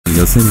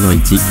予選の1、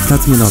2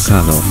つ目の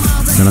カード、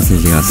7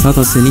選手がスター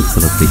ト地点に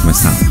揃ってきま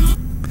した。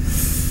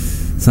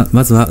さあ、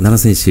まずは7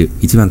選手、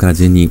1番から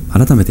順に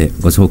改めて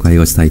ご紹介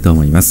をしたいと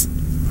思います。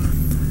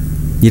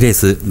2レー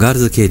ス、ガール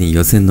ズ競輪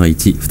予選の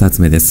1、2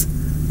つ目です。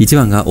1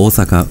番が大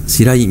阪、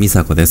白井美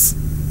佐子です。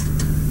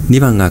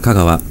2番が香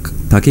川、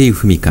武井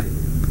文香。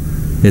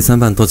3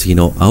番栃木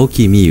の青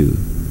木美優。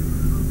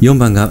4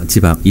番が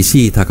千葉、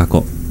石井貴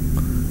子。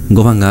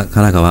5番が神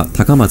奈川、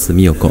高松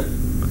美代子。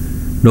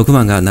6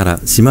番が奈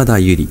良、島田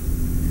由里。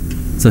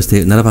そし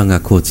て7番が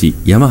高知、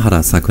山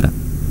原さくら。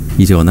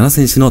以上7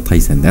選手の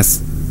対戦で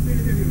す。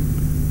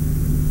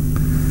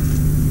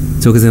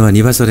直前は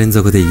2場所連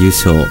続で優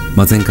勝。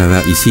前回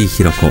は石井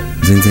寛子、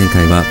前々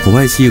回は小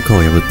林優香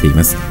を破ってい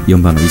ます。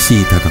4番の石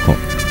井貴子。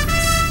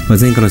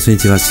前回の初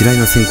日は白井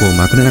の先行を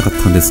まくれなかっ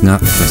たんですが、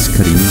しっ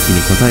かり人気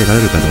に応えら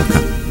れるかどう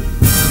か。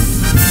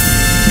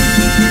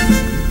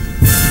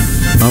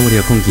青森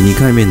は今季2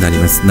回目になり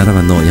ます。7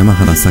番の山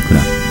原さく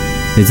ら。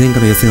前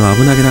回の予選は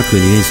危なげなく2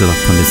連勝だっ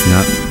たんです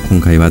が、今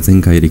回は前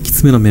回よりき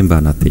つめのメンバー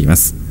になっていま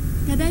す。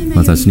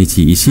まずは初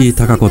日、石井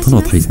貴子と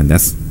の対戦で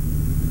す。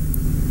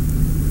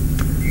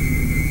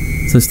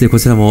そしてこ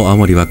ちらも青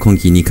森は今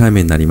季2回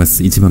目になりま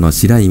す。1番の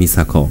白井美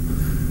佐子。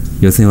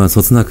予選は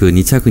そつなく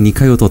2着2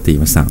回を取ってい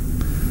ました。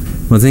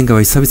前回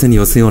は久々に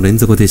予選を連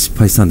続で失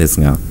敗したんです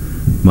が、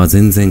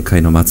前々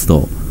回の松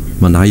戸、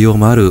内容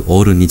もある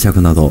オール2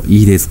着など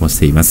いいレースもし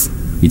ています。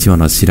1番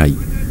の白井。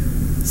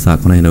さあ、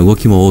この辺の動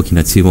きも大き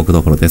な注目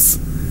どころで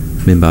す。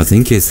メンバー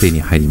全形成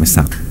に入りまし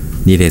た。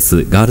2レー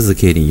ス、ガールズ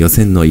競輪予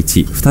選の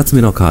1、2つ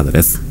目のカード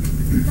です。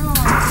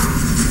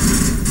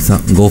さ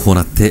あ、号砲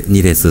鳴って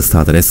2レースス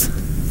タートです。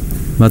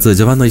まず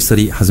序盤の一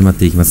人始まっ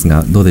ていきます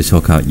が、どうでしょ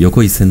うか。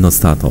横一線のス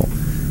タート。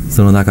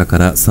その中か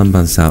ら3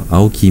番車、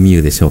青木美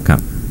優でしょうか。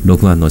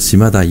6番の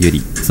島田由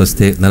里、そし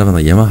て7番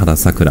の山原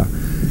さくら。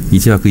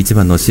1枠1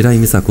番の白井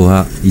美佐子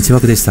は1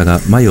枠でしたが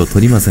前を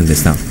取りませんで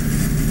した。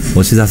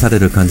押し出され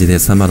る感じで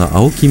3番の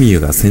青木美優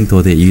が先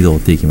頭でリードを追っ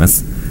ていきま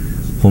す。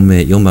本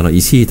命4番の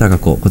石井貴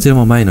子、こちら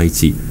も前の位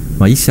置、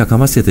一射か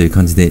ましてという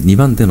感じで2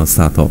番手のス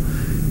タート。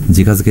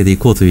直付けで行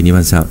こうという2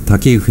番車、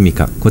武井文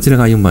香、こちら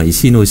が4番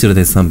石井の後ろ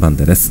で3番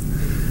手です。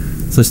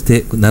そし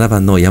て7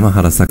番の山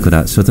原さくら、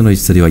初手の位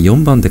置取りは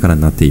4番手から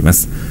になっていま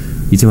す。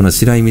1番の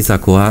白井美佐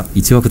子は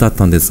1枠だっ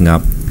たんです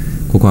が、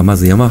ここはま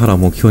ず山原を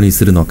目標に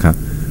するのか、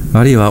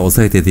あるいは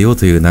抑えて出よう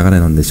という流れ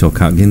なんでしょう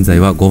か。現在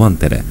は5番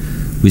手で、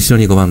後ろ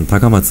に5番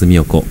高松美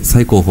代子、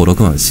最後方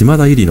6番島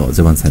田由里の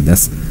序盤戦で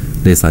す。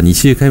レースは2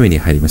周回目に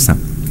入りました。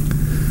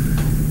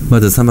ま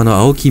ず3番の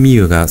青木美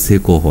優が正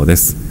後方で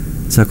す。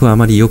着はあ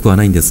まり良くは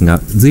ないんです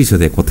が、随所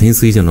で点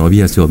数以上の伸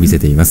び足を見せ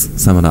ています。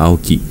3番の青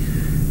木、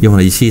4番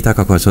の石井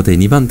貴子は初手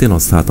2番手の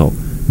スタート。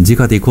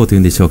直で行こうという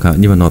んでしょうか。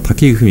2番の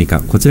武井文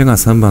香、こちらが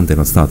3番手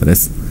のスタートで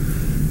す。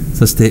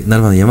そして7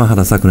番の山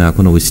原さくらは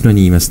この後ろ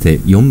にいまして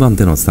4番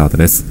手のスタート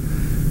です。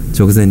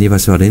直前2場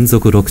所は連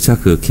続6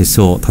着決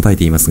勝を叩い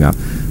ていますが、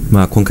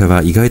今回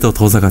は意外と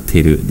遠ざかって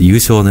いる優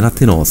勝を狙っ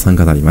ての参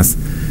加となります。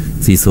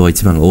追走は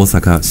1番大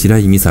阪白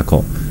井美佐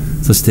子、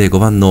そして5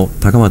番の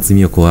高松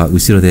美代子は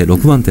後ろで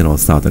6番手の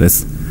スタートで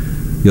す。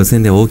予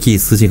選で大きい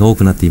数字が多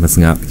くなっています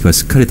が、今日は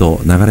しっかり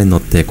と流れに乗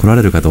ってこら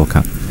れるかどう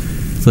か。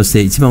そし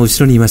て一番後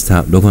ろにいまし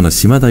た6番の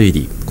島田由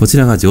里、こち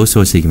らが上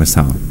昇していきまし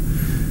た。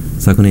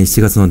昨年7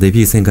月のデ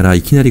ビュー戦から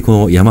いきなりこ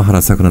の山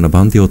原さくらの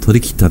番手を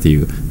取り切ったと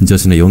いう女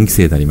子の4期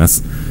生でありま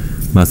す。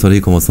それ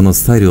以降もその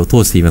スタイルを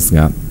通しています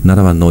が、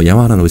7番の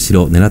山原の後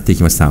ろを狙ってい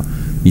きました。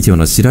1番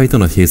の白井と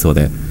の並走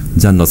で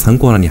ジャンの3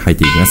コーナーに入っ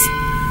ていきま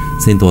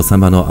す。先頭3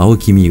番の青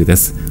木美優で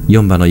す。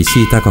4番の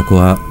石井貴子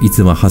はい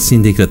つも発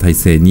進できる体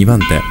勢2番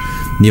手、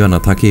2番の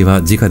武井は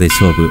直で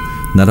勝負、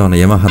7番の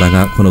山原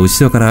がこの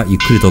後ろからゆっ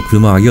くりと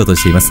車を上げようと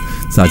しています。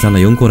さあ、ジャンの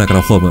4コーナーか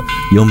らホーム、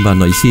4番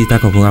の石井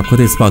貴子がここ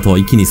でスパートを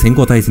一気に先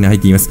行体制に入っ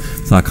ています。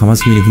さあ、かま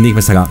し気味に踏んでいき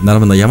ましたが、7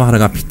番の山原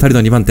がぴったり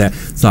の2番手。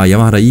さあ、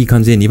山原いい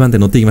感じで2番手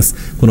乗っていきます。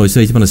この後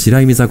ろ1番の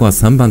白井美佐子は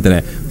3番手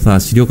で、さあ、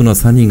主力の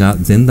3人が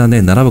前段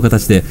で並ぶ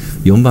形で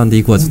4番手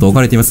以降はちょっと置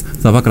かれています。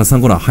さあ、バックから3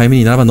コーナー早め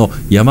に7番の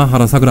山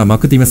原さくらま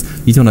くっています。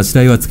以上の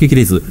白井はつけき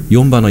れず、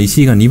4番の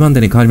石井が2番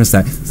手に変わりまし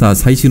た。さあ、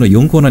最終の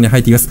4コーナーに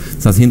入っています。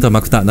さあ、先頭は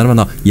まくった7番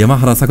の山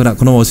原さくら、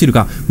このまま落ちる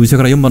か。後ろ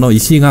から4番の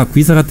石井が食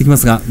い下がってきま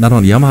すが、7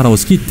番の山原を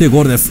押し切ってゴ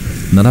ールです。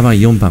7番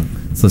4番、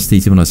そして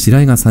1番の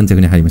白井が3着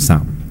に入りまし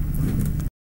た。